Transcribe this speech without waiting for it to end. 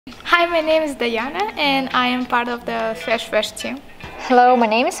Hi, my name is Diana and I am part of the Flash team. Hello, my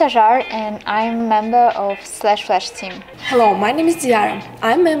name is Ajar and I'm a member of /Flash team. Hello, my name is Diara.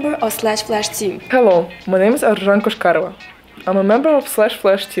 I'm a member of /Flash team. Hello, my name is Arjan Koshkarova. I'm a member of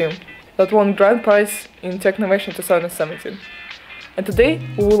 /Flash team that won Grand Prize in Technovation 2017. And today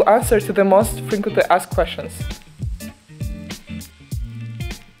we will answer to the most frequently asked questions.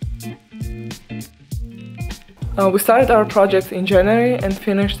 We started our project in January and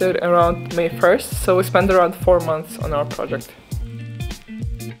finished it around May 1st, so we spent around 4 months on our project.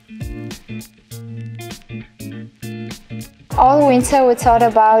 All winter we thought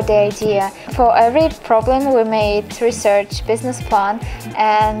about the idea. For every problem we made research, business plan,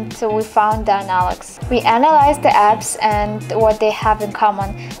 and we found the analogs. We analyzed the apps and what they have in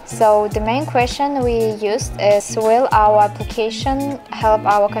common. So the main question we used is, will our application help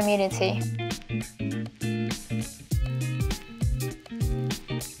our community?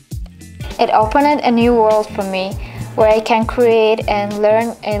 It opened a new world for me, where I can create and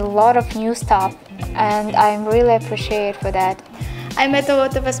learn a lot of new stuff, and I'm really appreciated for that. I met a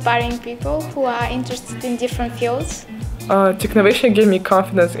lot of aspiring people who are interested in different fields. Technovation gave me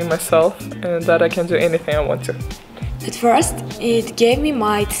confidence in myself and that I can do anything I want to. At first, it gave me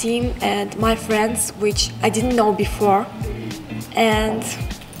my team and my friends, which I didn't know before. And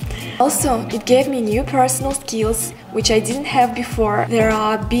also, it gave me new personal skills, which I didn't have before. There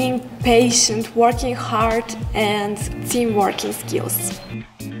are being patient, working hard, and team working skills.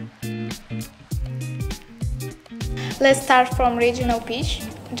 Let's start from regional pitch.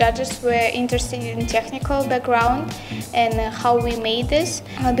 Judges were interested in technical background and how we made this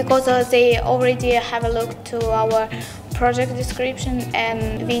because they already have a look to our project description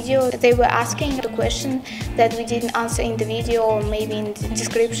and video. They were asking the question that we didn't answer in the video or maybe in the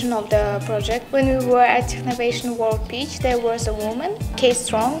description of the project. When we were at Technovation World Pitch, there was a woman, Kay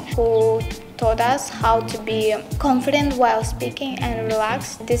Strong, who taught us how to be confident while speaking and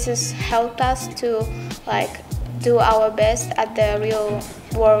relaxed. This has helped us to do our best at the real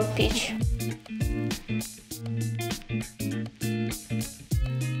world pitch.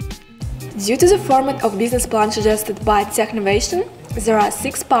 Due to the format of business plan suggested by Technovation, there are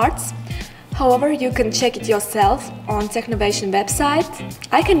 6 parts. However, you can check it yourself on Technovation website.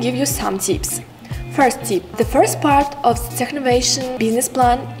 I can give you some tips. First tip. The first part of Technovation business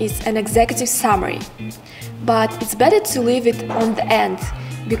plan is an executive summary. But it's better to leave it on the end,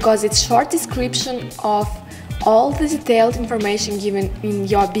 because it's short description of all the detailed information given in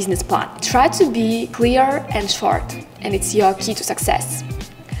your business plan. Try to be clear and short, and it's your key to success.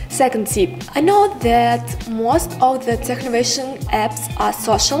 Second tip. I know that most of the Technovation apps are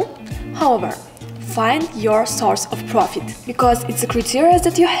social. However, find your source of profit, because it's a criteria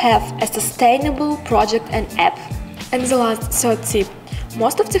that you have a sustainable project and app. And the last, third tip.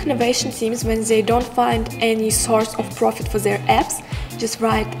 Most of Technovation teams, when they don't find any source of profit for their apps, just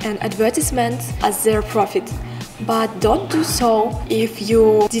write an advertisement as their profit. But don't do so if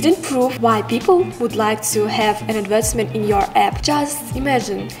you didn't prove why people would like to have an advertisement in your app. Just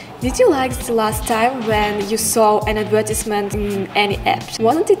imagine, did you like the last time when you saw an advertisement in any app?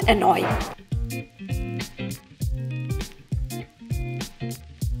 Wasn't it annoying?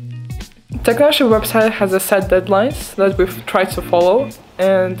 Technovation website has a set deadlines that we've tried to follow,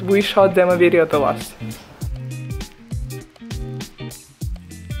 and we shot them a video at the last.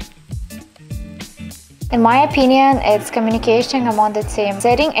 In my opinion, it's communication among the team,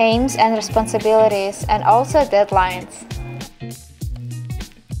 setting aims and responsibilities, and also deadlines.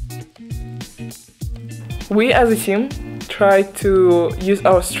 We as a team try to use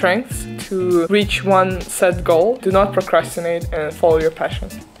our strengths to reach one set goal. Do not procrastinate and follow your passion.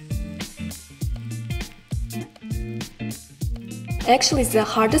 Actually, the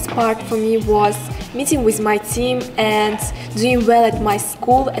hardest part for me was meeting with my team and doing well at my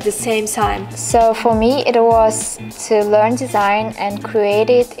school at the same time. So for me, it was to learn design and create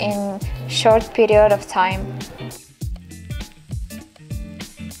it in a short period of time.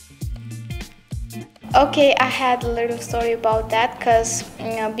 Okay, I had a little story about that because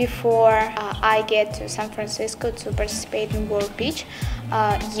before I get to San Francisco to participate in World Pitch,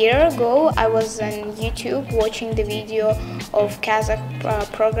 a year ago I was on YouTube watching the video of Kazakh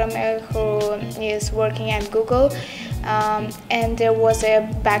programmer who is working at Google, and there was a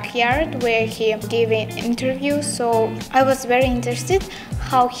backyard where he gave an interview, so I was very interested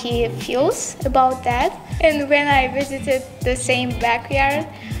how he feels about that. And when I visited the same backyard,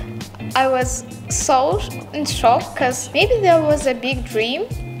 I was so in shock because maybe there was a big dream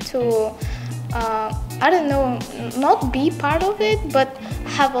to, I don't know, not be part of it, but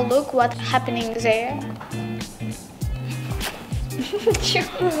have a look what's happening there.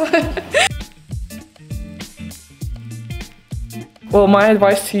 Well, my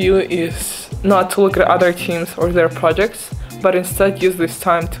advice to you is not to look at other teams or their projects, but instead use this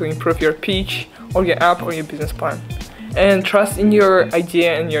time to improve your pitch or your app or your business plan. And trust in your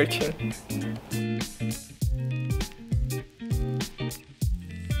idea and your team.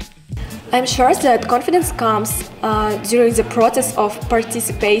 I'm sure that confidence comes during the process of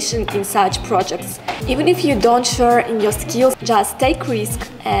participation in such projects. Even if you don't sure in your skills, just take risk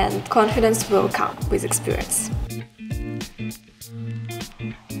and confidence will come with experience.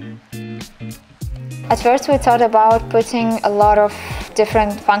 At first we thought about putting a lot of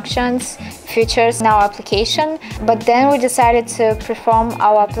different functions, features in our application, but then we decided to perform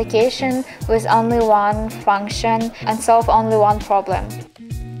our application with only one function and solve only one problem.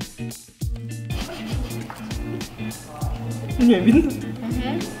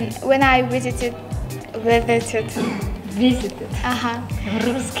 When I visited. When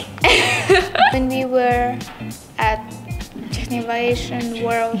we were at Technovation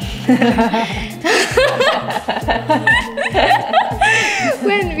World.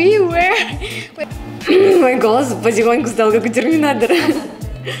 When we were. Мой голос потихоньку стал как у Терминатора.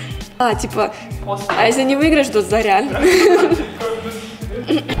 Типа, а если не выиграешь, то зря.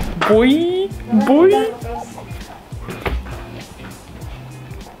 Бой.